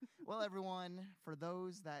Well, everyone, for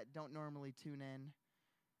those that don't normally tune in,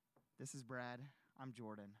 this is Brad. I'm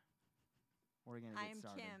Jordan. We're going to get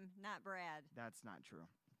started. I'm Kim, not Brad. That's not true.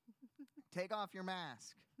 Take off your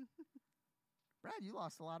mask. Brad, you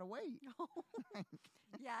lost a lot of weight.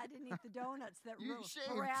 Yeah, I didn't eat the donuts that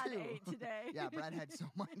shaved Brad too. ate today. Yeah, Brad had so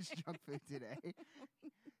much junk food today.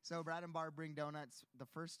 So Brad and Barb bring donuts the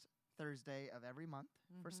first Thursday of every month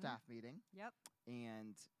for staff meeting. Yep.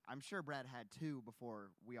 And I'm sure Brad had 2 before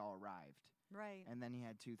we all arrived. Right. And then he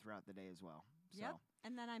had 2 throughout the day as well. Yep.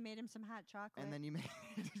 And then I made him some hot chocolate. And then you made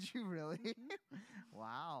did you really?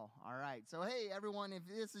 Wow. All right. So, hey, everyone, if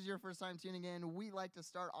this is your first time tuning in, we like to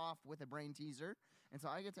start off with a brain teaser. And so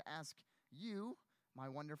I get to ask you, my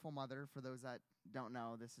wonderful mother, for those that don't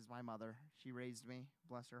know, this is my mother. She raised me.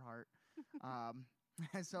 Bless her heart.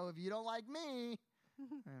 So if you don't like me,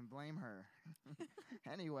 blame her.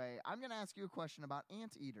 Anyway, I'm going to ask you a question about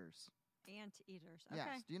anteaters. Anteaters. Okay.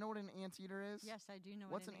 Yes. Do you know what an anteater is? Yes, I do know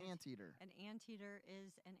What's what an anteater? An anteater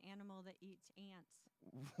is an animal that eats ants.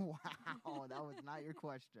 Wow, that was not your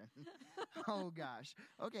question. Oh, gosh.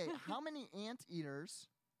 Okay, how many anteaters,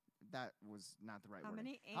 that was not the right word.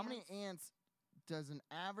 How many ants does an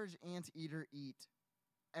average anteater eat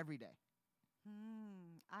every day?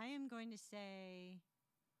 I am going to say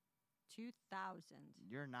 2,000.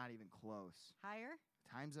 You're not even close. Higher?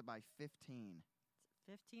 Times it by 15.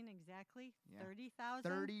 15 exactly? Yeah. 30,000?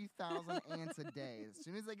 30,000 ants a day. As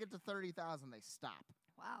soon as they get to 30,000, they stop.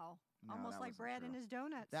 Wow. No, almost like Brad and his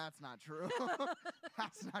donuts. That's not true.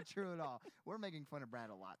 That's not true at all. We're making fun of Brad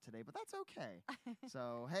a lot today, but that's okay.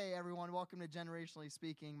 So, hey, everyone. Welcome to Generationally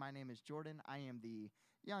Speaking. My name is Jordan. I am the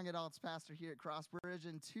young adults pastor here at Crossbridge.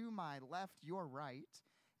 And to my left, your right,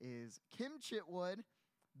 is Kim Chitwood,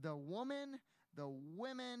 the woman, the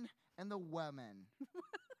women, and the women.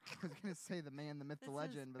 I was going to say the man, the myth, the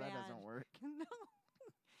legend, but that doesn't work. No.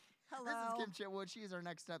 Hello. This is Kim Chitwood. She is our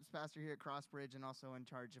Next Steps pastor here at Crossbridge and also in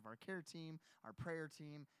charge of our care team, our prayer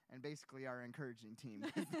team, and basically our encouraging team.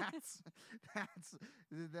 That's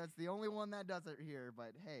the only one that does it here.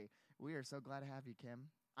 But, hey, we are so glad to have you, Kim.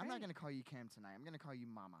 I'm not going to call you Kim tonight. I'm going to call you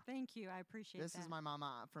Mama. Thank you. I appreciate that. This is my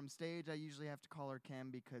Mama. From stage, I usually have to call her Kim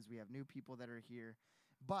because we have new people that are here.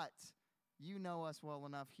 But you know us well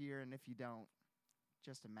enough here, and if you don't,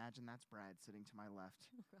 just imagine that's Brad sitting to my left,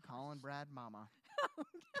 calling Brad Mama.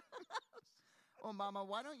 Well, Mama,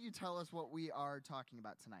 why don't you tell us what we are talking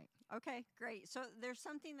about tonight? Okay, great. So there's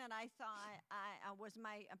something that I thought I was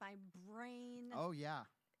my brain. Oh, yeah.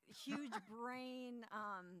 Huge brain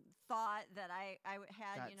thought that I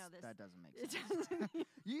had. This. That doesn't make sense.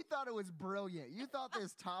 You thought it was brilliant. You thought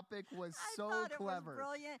this topic was so clever. I thought it was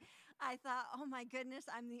brilliant. I thought, oh my goodness,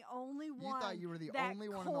 I'm the only one. You thought you were the only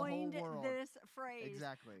one in the whole world. This phrase.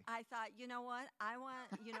 Exactly. I thought, you know what? I want,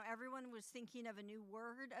 everyone was thinking of a new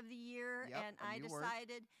word of the year, and I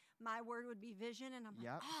decided my word would be vision, and I'm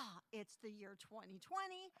like, it's the year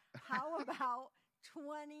 2020. How about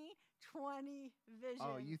 2020 vision?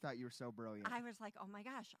 Oh, you thought you were so brilliant. I was like, oh my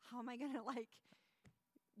gosh, how am I going to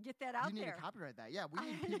get that out there? You need to copyright that. Yeah, we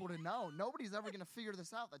need people to know. Nobody's ever going to figure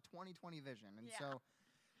this out, the 2020 vision. And so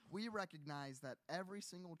we recognize that every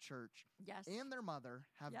single church and their mother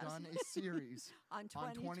have done a series on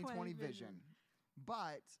 2020 vision.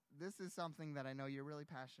 But this is something that I know you're really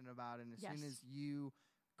passionate about. And as soon as you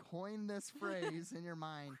coined this phrase in your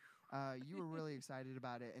mind, you were really excited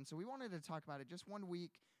about it. And so we wanted to talk about it just one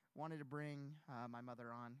week. Wanted to bring my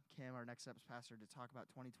mother on, Kim, our Next Steps pastor, to talk about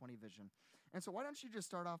 2020 vision. And so why don't you just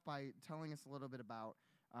start off by telling us a little bit about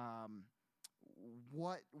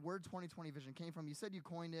what word 2020 vision came from? You said you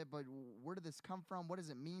coined it, but where did this come from? What does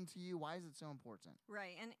it mean to you? Why is it so important?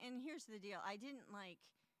 Right. And here's the deal. I didn't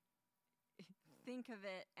think of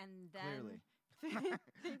it and then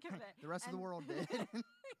think of it. The rest of the world did.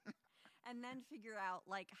 And then figure out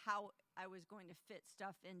how I was going to fit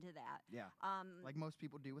stuff into that. Yeah. Like most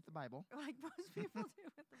people do with the Bible. Like most people do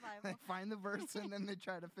with the Bible. They find the verse and then they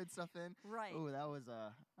try to fit stuff in. Right. Oh, that was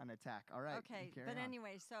an attack. All right. Okay. But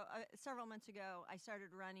anyway, so several months ago, I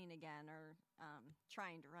started running again, or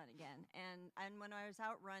trying to run again. And when I was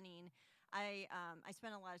out running, I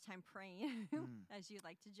spent a lot of time praying, as you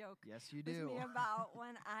like to joke. Yes, you do. With me about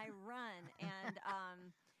when I run. And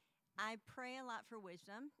I pray a lot for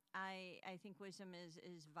wisdom. I think wisdom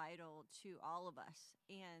is vital to all of us.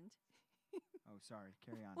 And oh, sorry.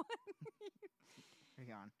 Carry on.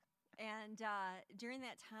 Carry on. And during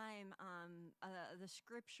that time, the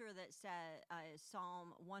scripture that said is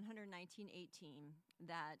Psalm 119:18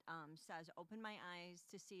 that says, "Open my eyes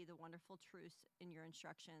to see the wonderful truths in your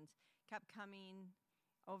instructions," kept coming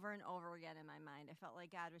over and over again in my mind. I felt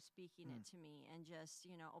like God was speaking it to me, and just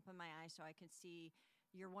open my eyes so I could see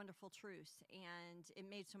your wonderful truths. And it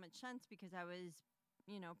made so much sense because I was,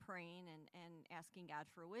 praying and asking God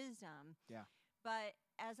for wisdom. Yeah. But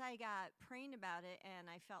as I got praying about it and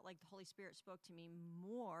I felt like the Holy Spirit spoke to me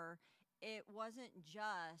more, it wasn't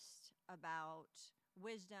just about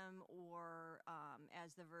wisdom or,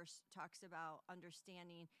 as the verse talks about,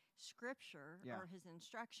 understanding Scripture or His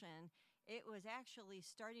instruction. It was actually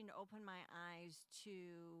starting to open my eyes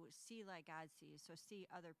to see like God sees. So see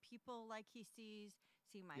other people like He sees,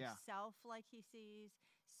 see myself like He sees,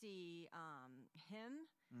 see Him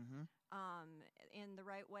in the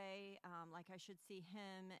right way, like I should see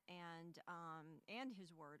Him and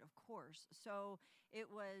His Word, of course. So it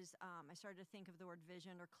was, I started to think of the word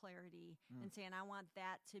vision or clarity and saying, I want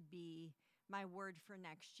that to be my word for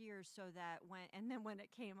next year, so that then when it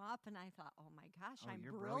came up and I thought, oh my gosh, I'm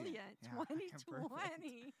brilliant. Yeah,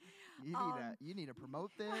 2020. You need to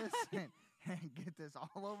promote this and get this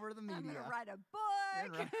all over the media. I'm going to write a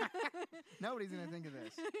book. Nobody's going to think of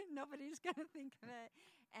this. Nobody's going to think of it.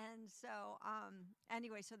 And so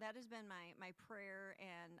anyway, so that has been my prayer,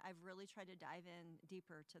 and I've really tried to dive in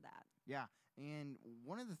deeper to that. Yeah. And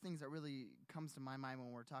one of the things that really comes to my mind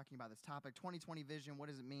when we're talking about this topic, 2020 vision, what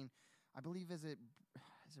does it mean? I believe, is it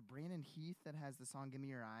Brandon Heath that has the song Give Me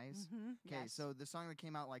Your Eyes? Mm-hmm. Okay, Yes. so the song that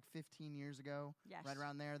came out like 15 years ago, Yes. right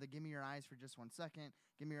around there, the Give Me Your Eyes for just 1 second.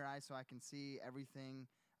 Give me your eyes so I can see everything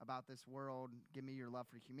about this world. Give me your love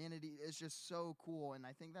for humanity. It's just so cool, and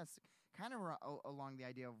I think that's kind of along the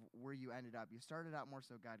idea of where you ended up. You started out more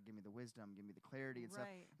so, God, give me the wisdom, give me the clarity and stuff,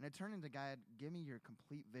 and it turned into, God, give me your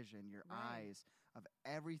complete vision, your eyes of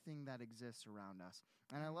everything that exists around us.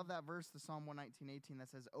 And I love that verse, the Psalm 119:18, that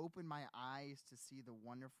says, open my eyes to see the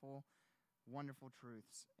wonderful, wonderful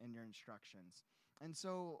truths in your instructions. And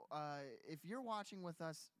so if you're watching with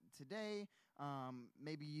us today,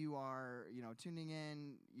 maybe you are, tuning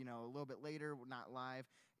in, a little bit later, not live,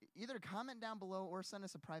 either comment down below or send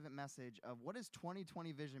us a private message of what does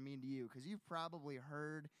 2020 vision mean to you? Because you've probably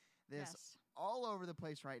heard this all over the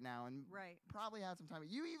place right now, and probably had some time.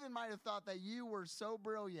 You even might have thought that you were so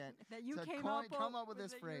brilliant that you to come up with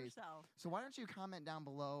this phrase. Yourself. So why don't you comment down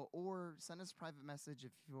below or send us a private message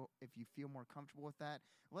if you feel more comfortable with that,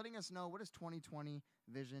 letting us know what does 2020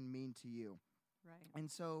 vision mean to you. Right. And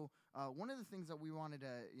so one of the things that we wanted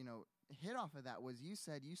to hit off of that was you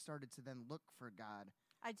said you started to then look for God.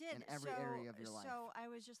 I did. In every area of your life. So I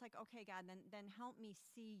was just like, okay, God, then help me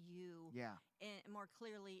see you more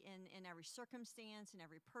clearly in every circumstance, in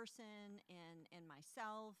every person, in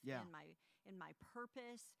myself, in my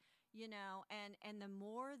purpose, and the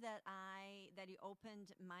more that He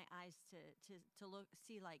opened my eyes to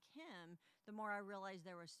see like Him, the more I realized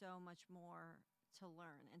there was so much more to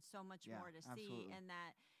learn and so much more to see, and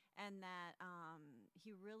that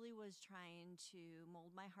He really was trying to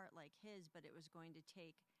mold my heart like His, but it was going to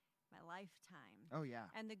take my lifetime. Oh yeah.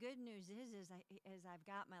 And the good news is I've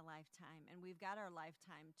got my lifetime, and we've got our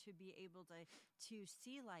lifetime to be able to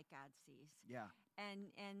see like God sees. Yeah.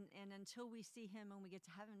 And until we see Him and we get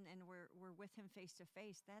to heaven and we're with Him face to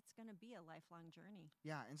face, that's going to be a lifelong journey.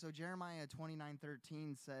 Yeah. And so Jeremiah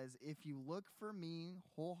 29:13 says, if you look for me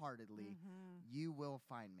wholeheartedly, you will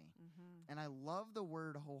find me. And I love the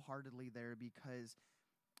word wholeheartedly there because,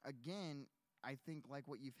 again, I think like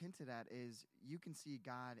what you've hinted at is you can see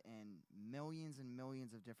God in millions and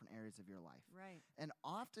millions of different areas of your life. Right. And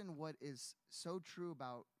often what is so true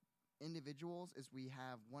about individuals is we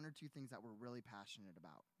have one or two things that we're really passionate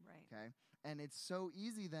about. Right. Okay. And it's so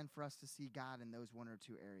easy then for us to see God in those one or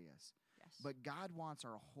two areas. Yes. But God wants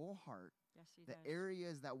our whole heart. Yes, He the does.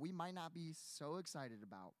 areas that we might not be so excited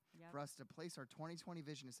about, Yep. for us to place our 2020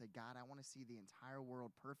 vision and say, God, I want to see the entire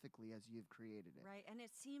world perfectly as you've created it. Right. And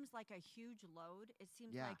it seems like a huge load. It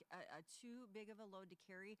seems Yeah. like a too big of a load to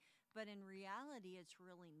carry. But in reality, it's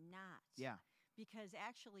really not. Yeah. Because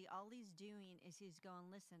actually, all He's doing is He's going,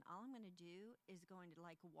 listen, all I'm going to do is going to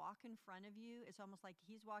like walk in front of you. It's almost like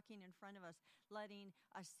He's walking in front of us, letting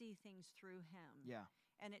us see things through Him. Yeah.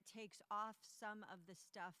 And it takes off some of the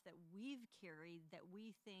stuff that we've carried that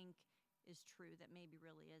we think is true that maybe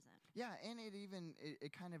really isn't. Yeah, and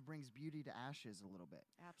it kind of brings beauty to ashes a little bit.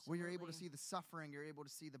 Absolutely. Where you're able to see the suffering, you're able to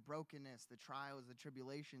see the brokenness, the trials, the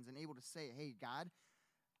tribulations, and able to say, hey, God,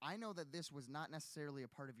 I know that this was not necessarily a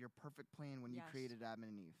part of your perfect plan when you created Adam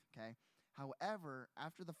and Eve, okay? However,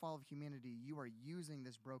 after the fall of humanity, you are using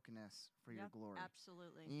this brokenness for your glory.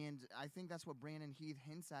 Absolutely. And I think that's what Brandon Heath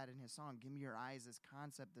hints at in his song, Give Me Your Eyes, this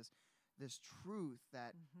concept, this truth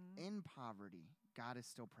that in poverty, God is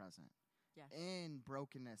still present. Yes. In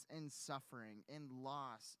brokenness, in suffering, in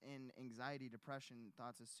loss, in anxiety, depression,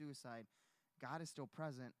 thoughts of suicide, God is still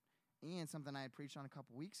present. And something I had preached on a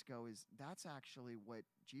couple weeks ago is that's actually what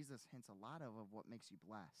Jesus hints a lot of what makes you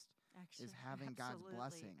blessed. Actually, is having God's absolutely.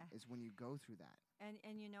 blessing is when you go through that. And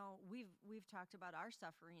we've talked about our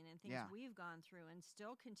suffering and things we've gone through and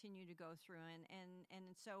still continue to go through, and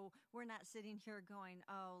so we're not sitting here going,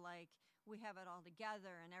 oh, like we have it all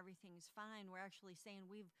together and everything's fine. We're actually saying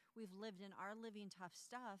we've lived in our living tough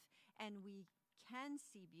stuff, and we can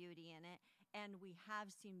see beauty in it, and we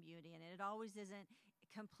have seen beauty in it. It always isn't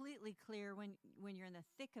completely clear when you're in the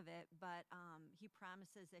thick of it, but he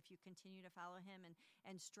promises if you continue to follow him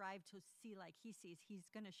and strive to see like he sees, he's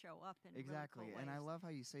going to show up in exactly. really cool And ways. I love how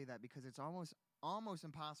you say that, because it's almost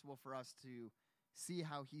impossible for us to see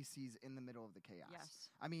how he sees in the middle of the chaos. Yes.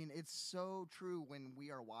 I mean, it's so true when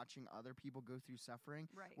we are watching other people go through suffering,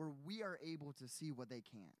 Right. where we are able to see what they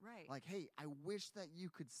can't. Right. Like, hey, I wish that you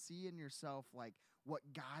could see in yourself like what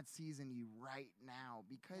God sees in you right now,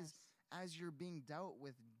 because as you're being dealt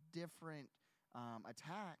with different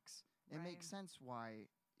attacks, it makes sense why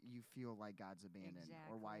you feel like God's abandoned,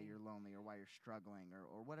 or why you're lonely, or why you're struggling,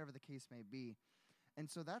 or whatever the case may be. And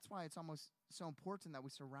so that's why it's almost so important that we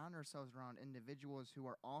surround ourselves around individuals who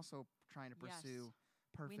are also trying to pursue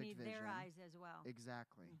perfect we need vision. their eyes as well.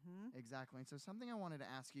 Exactly. Mm-hmm. Exactly. And so something I wanted to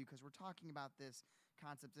ask you, because we're talking about this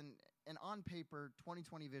concept, and on paper,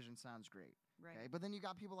 20/20 vision sounds great. Right. Okay? But then you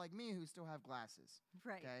got people like me who still have glasses.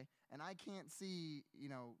 Right. Okay? And I can't see,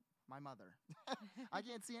 my mother. I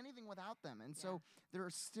can't see anything without them. And so there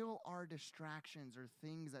still are distractions or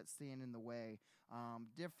things that stand in the way,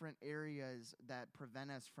 different areas that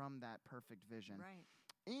prevent us from that perfect vision. Right.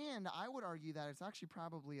 And I would argue that it's actually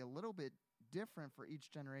probably a little bit different for each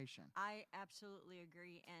generation. I absolutely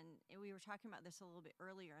agree. And we were talking about this a little bit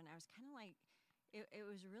earlier, and I was kind of like, it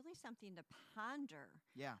was really something to ponder.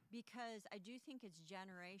 Yeah. Because I do think it's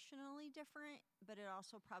generationally different, but it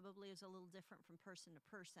also probably is a little different from person to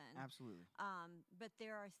person. Absolutely. But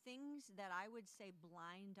there are things that I would say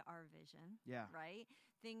blind our vision. Yeah. Right?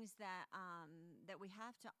 Things that that we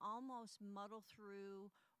have to almost muddle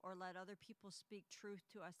through, or let other people speak truth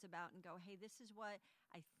to us about and go, hey, this is what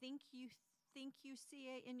I think you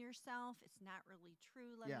see it in yourself. It's not really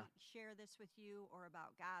true. Let me share this with you, or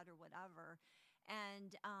about God, or whatever.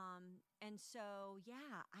 And so,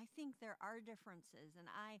 I think there are differences. And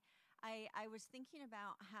I was thinking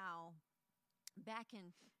about how back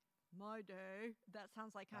in my day, that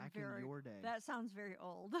sounds like Back in your day. That sounds very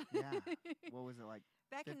old. Yeah. What was it, like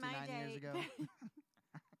back 59 in my day, years ago?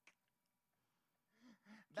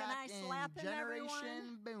 Can I slap him,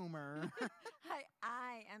 Generation everyone? Boomer.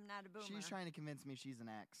 I am not a boomer. She's trying to convince me she's an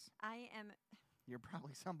ex. I am. You're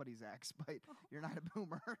probably somebody's ex, but you're not a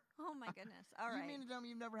boomer. Oh my goodness! All right. You mean to tell me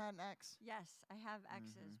you've never had an ex? Yes, I have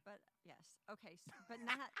exes, but yes, okay, but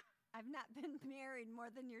not. I've not been married more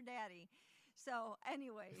than your daddy. So,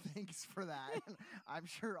 anyways. Thanks for that. I'm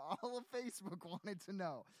sure all of Facebook wanted to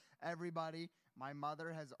know. Everybody, my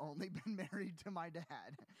mother has only been married to my dad.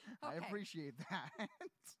 Okay. I appreciate that.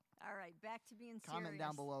 All right, back to being serious. Comment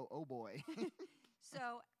down below, oh boy.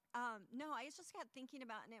 So, no, I just got thinking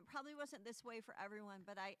about, and it probably wasn't this way for everyone,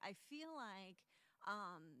 but I feel like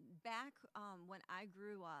back when I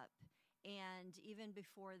grew up, and even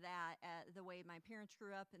before that, the way my parents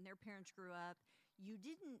grew up and their parents grew up, you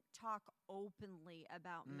didn't talk openly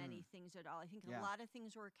about many things at all. I think a lot of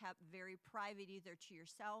things were kept very private, either to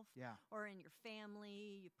yourself or in your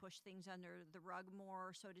family. You push things under the rug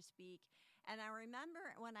more, so to speak. And I remember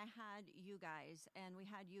when I had you guys, and we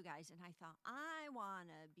had you guys, and I thought, I want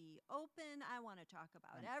to be open. I want to talk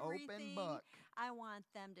about everything. Open book. I want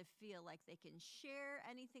them to feel like they can share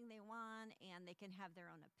anything they want, and they can have their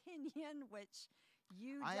own opinion, which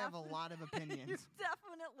I have a lot of opinions. You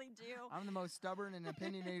definitely do. I'm the most stubborn and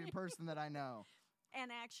opinionated person that I know. And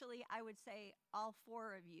actually, I would say all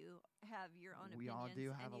four of you have your own opinions. We all do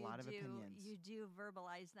have a lot of opinions. You do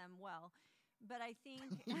verbalize them well. But I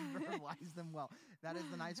think you verbalize them well. That is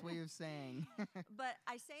the nice way of saying. But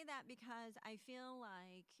I say that because I feel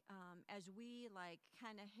like as we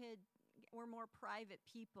kind of we're more private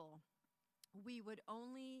people. We would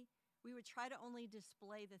try to only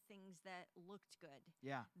display the things that looked good.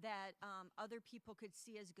 Yeah. That other people could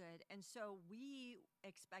see as good. And so we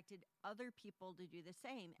expected other people to do the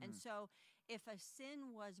same. And so if a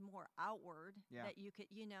sin was more outward, that you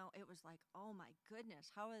could, it was like, oh my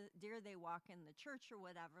goodness, how dare they walk in the church or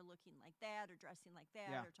whatever looking like that, or dressing like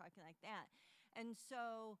that, or talking like that. And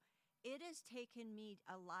so it has taken me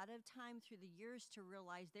a lot of time through the years to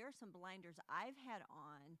realize there are some blinders I've had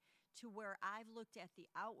on, to where I've looked at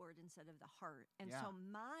the outward instead of the heart. And so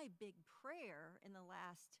my big prayer in the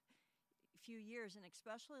last few years, and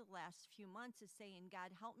especially the last few months, is saying,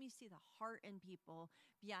 God, help me see the heart in people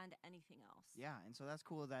beyond anything else. Yeah, and so that's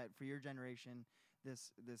cool that for your generation,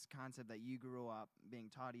 this concept that you grew up being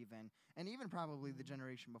taught, and even probably the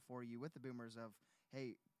generation before you with the boomers, of,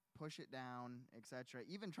 hey, push it down, etc.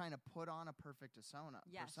 Even trying to put on a perfect persona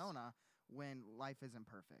when life isn't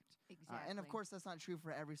perfect. Exactly. And of course, that's not true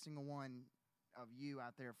for every single one of you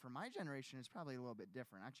out there. For my generation, it's probably a little bit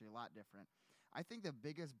different, actually a lot different. I think the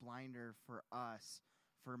biggest blinder for us,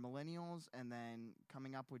 for millennials, and then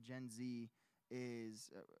coming up with Gen Z, is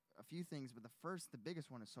a few things. But the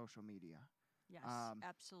biggest one is social media. Yes,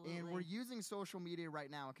 absolutely. And we're using social media right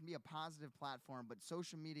now. It can be a positive platform, but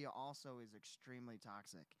social media also is extremely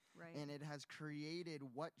toxic. Right. And it has created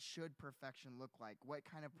what should perfection look like? What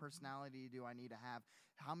kind of personality do I need to have?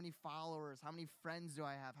 How many followers? How many friends do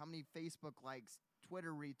I have? How many Facebook likes,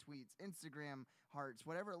 Twitter retweets, Instagram hearts,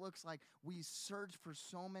 whatever it looks like? We search for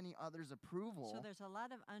so many others' approval. So there's a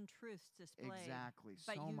lot of untruths displayed. Exactly.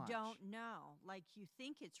 But so you much. don't know. Like, you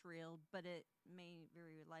think it's real, but it may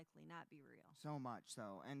very likely not be real. So much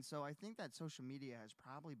so. And so I think that social media has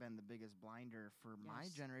probably been the biggest blinder for my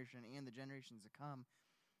generation and the generations to come.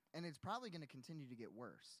 And it's probably going to continue to get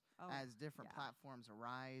worse as different platforms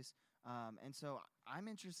arise. And so I'm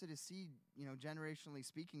interested to see, generationally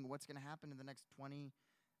speaking, what's going to happen in the next 20,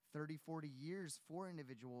 30, 40 years for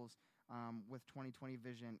individuals with 20/20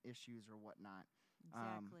 vision issues or whatnot.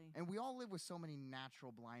 Exactly. And we all live with so many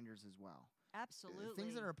natural blinders as well. Absolutely.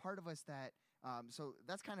 Things that are a part of us that, so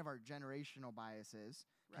that's kind of our generational biases.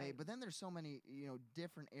 Okay. Right. But then there's so many,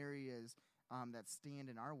 different areas that stand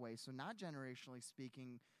in our way. So not generationally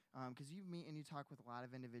speaking, because you meet and you talk with a lot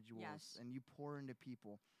of individuals and you pour into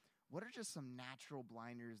people. What are just some natural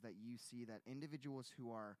blinders that you see that individuals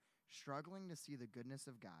who are struggling to see the goodness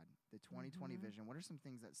of God, the 20/20 vision, what are some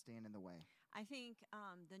things that stand in the way? I think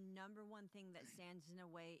the number one thing that stands in the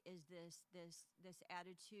way is this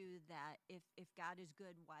attitude that if God is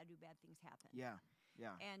good, why do bad things happen? Yeah.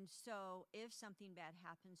 And so if something bad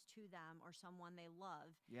happens to them or someone they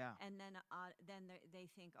love, and then they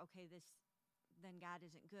think, okay, then God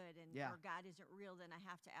isn't good, and or God isn't real, then I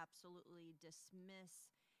have to absolutely dismiss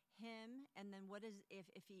him. And then what is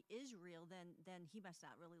if he is real, then he must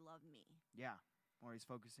not really love me. Yeah. Or he's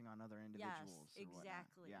focusing on other individuals. Yes,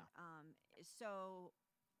 exactly. Yeah. So,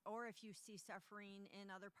 or if you see suffering in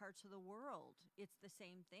other parts of the world, it's the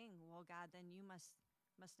same thing. Well, God, then you must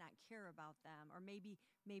not care about them, or maybe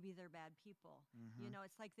they're bad people.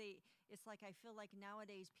 It's like I feel like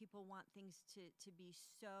nowadays people want things to be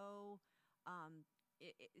so.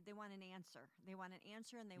 They want an answer. They want an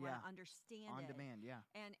answer, and they want to understand on it. demand. Yeah.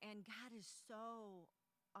 And God is so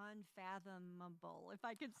unfathomable, if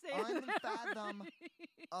I could say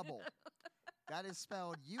unfathomable. That is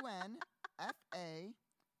spelled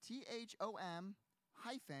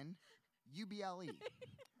UNFATHOM-UBLE.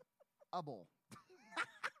 Able.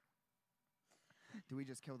 Do we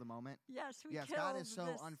just kill the moment? Yes, we Yes, killed God is so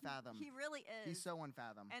this. unfathomed. He really is. He's so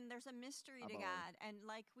unfathomed. And there's a mystery to God. And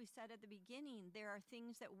like we said at the beginning, there are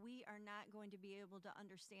things that we are not going to be able to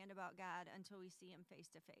understand about God until we see him face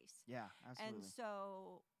to face. Yeah, absolutely. And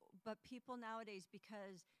so, but people nowadays,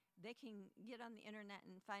 because they can get on the internet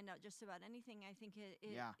and find out just about anything, I think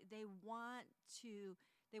they want to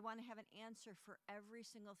have an answer for every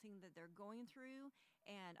single thing that they're going through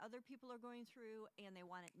and other people are going through, and they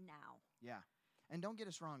want it now. Yeah. And don't get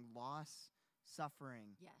us wrong, loss,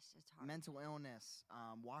 suffering, yes, it's hard. Mental illness,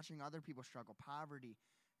 watching other people struggle, poverty,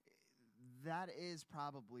 that is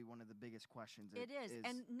probably one of the biggest questions. It is,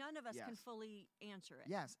 and none of us can fully answer it.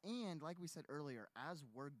 Yes, and like we said earlier, as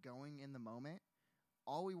we're going in the moment,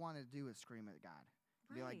 all we want to do is scream at God.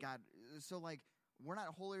 Right. Be like, God, so like, we're not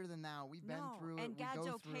holier than thou. We've been through it. And God's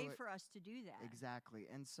okay for us to do that. Exactly.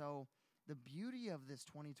 And so the beauty of this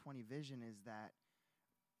 20/20 vision is that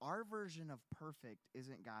our version of perfect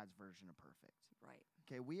isn't God's version of perfect. Right.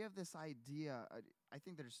 Okay, we have this idea. I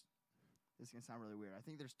think this is going to sound really weird. I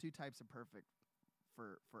think there's two types of perfect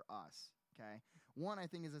for us, okay? One, I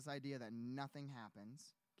think, is this idea that nothing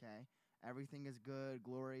happens, okay? Everything is good,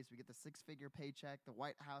 glorious. We get the 6-figure paycheck, the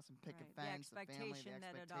White House and picket fence, the family, the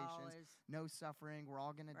that it all is. No suffering. We're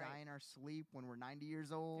all going to die in our sleep when we're 90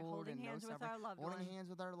 years old. Holding hands with our loved ones. Holding hands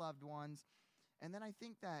with our loved ones. And then I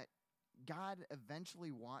think that God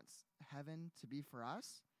eventually wants heaven to be for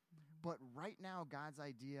us. But right now, God's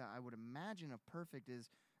idea, I would imagine, of perfect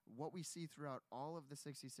is what we see throughout all of the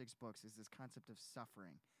 66 books is this concept of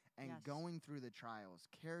suffering and going through the trials,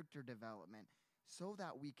 character development, so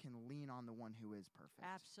that we can lean on the one who is perfect.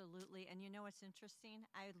 Absolutely. And you know what's interesting?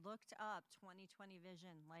 I looked up 20/20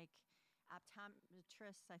 vision. Like,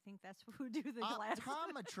 optometrists. I think that's who do the glasses.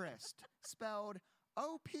 Optometrist, spelled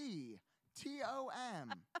OPTOM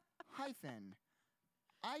hyphen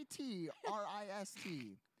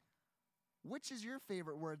ITRIST. Which is your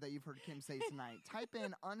favorite word that you've heard Kim say tonight? Type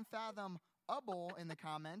in unfathomable in the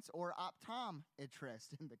comments or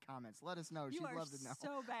optometrist in the comments. Let us know. She'd love to know.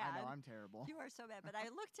 So bad. I know, I'm terrible. You are so bad. But I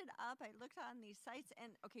looked it up. I looked on these sites,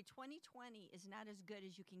 and okay, 2020 is not as good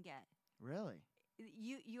as you can get. Really?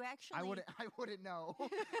 You actually. I wouldn't know.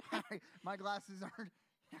 My glasses aren't.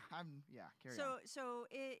 Carry on. So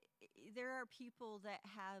there are people that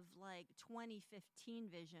have like 2015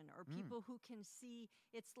 vision, or people who can see.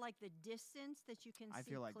 It's like the distance that you can see. I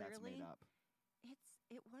feel like clearly. that's made up.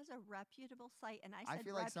 It was a reputable site, and I said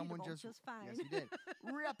feel like someone just fine. Yes, you did.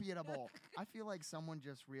 Reputable. I feel like someone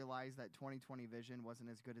just realized that 2020 vision wasn't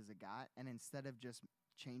as good as it got, and instead of just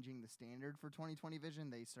changing the standard for 2020 vision,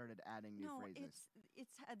 they started adding new phrases.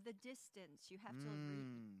 It's the distance. You have to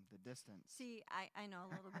read. The distance. See, I know a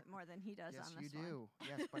little bit more than he does yes, on this you do.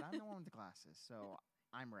 Yes, but I'm the one with the glasses, so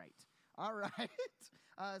I'm right. All right.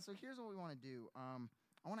 So here's what we want to do.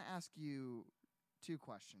 I want to ask you 2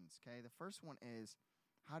 questions, okay? The first one is,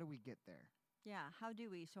 how do we get there? Yeah, how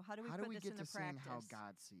do we? So how do we put this into practice? How do we get to seeing how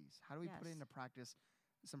God sees? How do we put it into practice?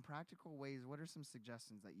 Some practical ways. What are some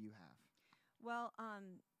suggestions that you have? Well,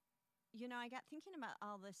 I got thinking about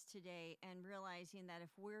all this today and realizing that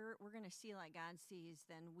if we're going to see like God sees,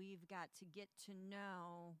 then we've got to get to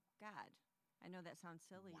know God. I know that sounds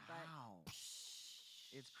silly, but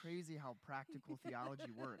it's crazy how practical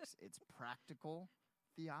theology works. It's practical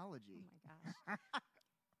theology. Oh my gosh.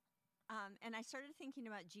 And I started thinking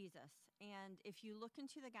about Jesus. And if you look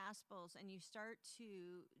into the Gospels and you start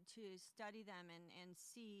to study them and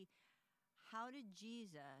see, how did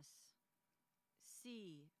Jesus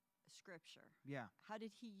see Scripture? Yeah. How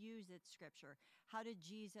did he use it, Scripture? How did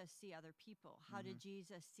Jesus see other people? How did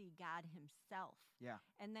Jesus see God himself? Yeah.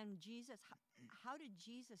 And then Jesus, how did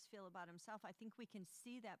Jesus feel about himself? I think we can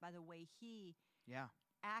see that by the way he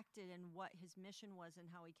acted and what his mission was and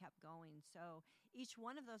how he kept going. So each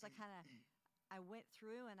one of those I went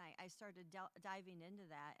through and I started diving into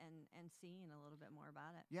that and seeing a little bit more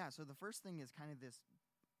about it. Yeah, so the first thing is kind of this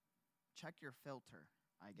check your filter,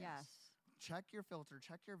 I guess. Yes. Check your filter,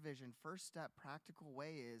 check your vision. First step, practical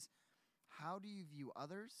way is, how do you view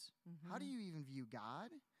others? How do you even view God?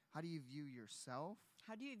 How do you view yourself?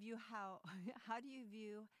 How do you view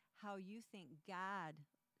how you think God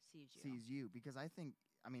sees you? Because I think,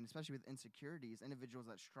 especially with insecurities, individuals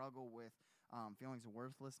that struggle with feelings of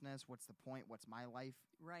worthlessness, what's the point? What's my life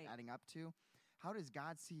adding up to? How does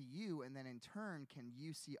God see you? And then in turn, can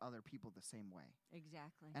you see other people the same way?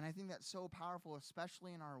 Exactly. And I think that's so powerful,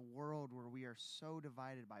 especially in our world where we are so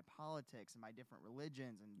divided by politics and by different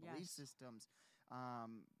religions and belief systems,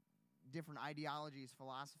 different ideologies,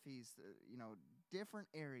 philosophies, different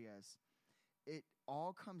areas. It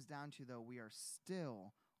all comes down to, though, we are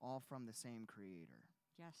still all from the same Creator.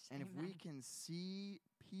 Yes. And if we can see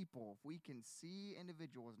people, if we can see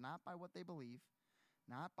individuals, not by what they believe,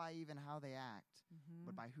 not by even how they act,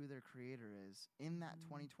 but by who their Creator is, in that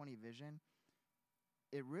 2020 vision,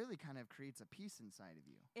 it really kind of creates a peace inside of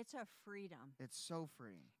you. It's a freedom. It's so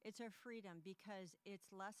freeing. It's a freedom because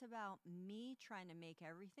it's less about me trying to make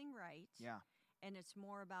everything right. Yeah. And it's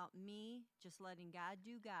more about me just letting God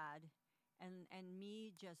do God and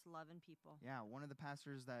me just loving people. Yeah, one of the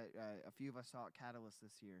pastors that a few of us saw at Catalyst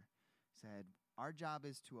this year said, our job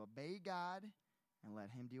is to obey God and let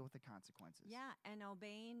him deal with the consequences. Yeah, and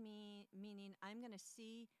obeying me, meaning I'm going to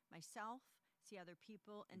see myself, see other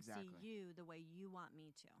people, and see you the way you want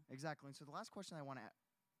me to. Exactly. And so the last question I want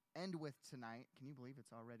to end with tonight, can you believe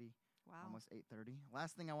it's already almost 8:30?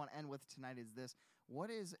 Last thing I want to end with tonight is this.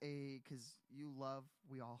 What is because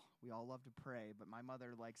we all love to pray, but my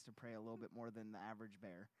mother likes to pray a little bit more than the average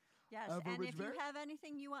bear. Yes, and if you have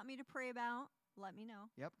anything you want me to pray about, let me know.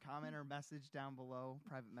 Yep, comment or message down below,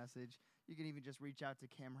 private message. You can even just reach out to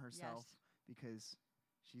Kim herself because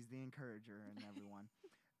she's the encourager and everyone.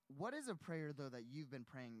 What is a prayer, though, that you've been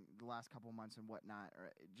praying the last couple months and whatnot,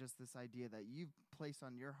 or just this idea that you've placed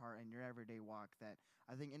on your heart in your everyday walk that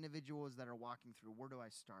I think individuals that are walking through, where do I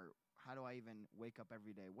start? How do I even wake up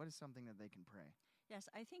every day? What is something that they can pray? Yes,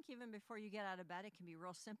 I think even before you get out of bed, it can be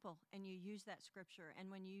real simple, and you use that Scripture.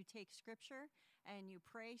 And when you take Scripture and you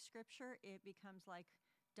pray Scripture, it becomes like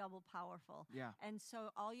double powerful. Yeah. And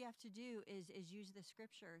so all you have to do is use the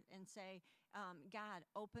Scripture and say, God,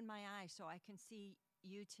 open my eyes so I can see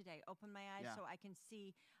you today. Open my eyes Yeah. so I can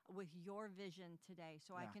see with your vision today,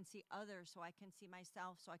 so I Yeah. can see others, so I can see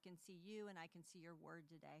myself, so I can see you, and I can see your word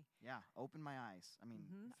today. Yeah, open my eyes. I mean,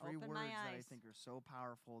 three Open words my that I eyes. think are so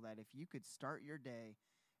powerful that if you could start your day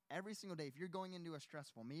every single day, if you're going into a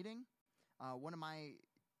stressful meeting, one of my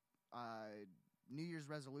New Year's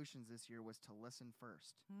resolutions this year was to listen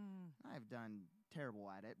first. I've done terrible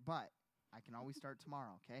at it, but I can always start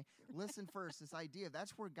tomorrow, okay? Listen first. This idea,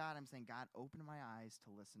 that's where I'm saying, God, open my eyes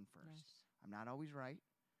to listen first. Yes. I'm not always right.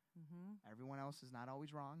 Everyone else is not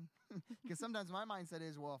always wrong. Because sometimes my mindset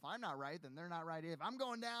is, well, if I'm not right, then they're not right. If I'm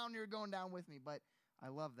going down, you're going down with me. But I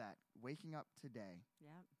love that. Waking up today,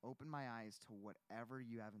 open my eyes to whatever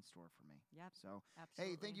you have in store for me. Yep. So,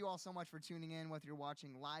 Absolutely. hey, thank you all so much for tuning in, whether you're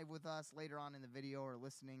watching live with us later on in the video or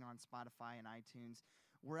listening on Spotify and iTunes.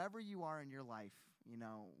 Wherever you are in your life,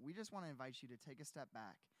 we just want to invite you to take a step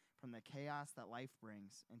back from the chaos that life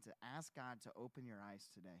brings and to ask God to open your eyes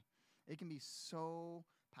today. It can be so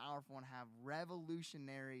powerful and have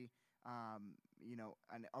revolutionary, a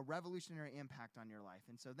revolutionary impact on your life.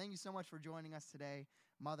 And so thank you so much for joining us today.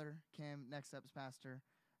 Mother, Kim, Next Steps Pastor,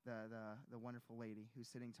 the wonderful lady who's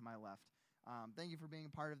sitting to my left. Thank you for being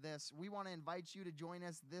a part of this. We want to invite you to join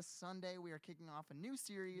us this Sunday. We are kicking off a new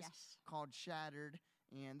series called Shattered.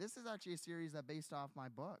 And this is actually a series that's based off my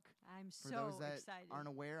book. I'm For so those that excited. aren't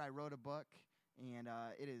aware, I wrote a book, and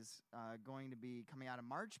it is going to be coming out in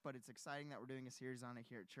March, but it's exciting that we're doing a series on it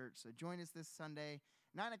here at church. So join us this Sunday,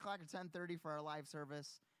 9 o'clock or 10:30 for our live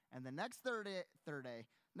service. And the next Thursday,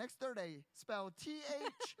 spell THUR-DAY,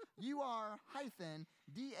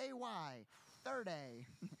 Thursday.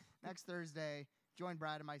 Next Thursday, join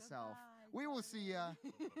Brad and myself. Bye-bye. We will see you.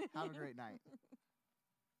 Have a great night.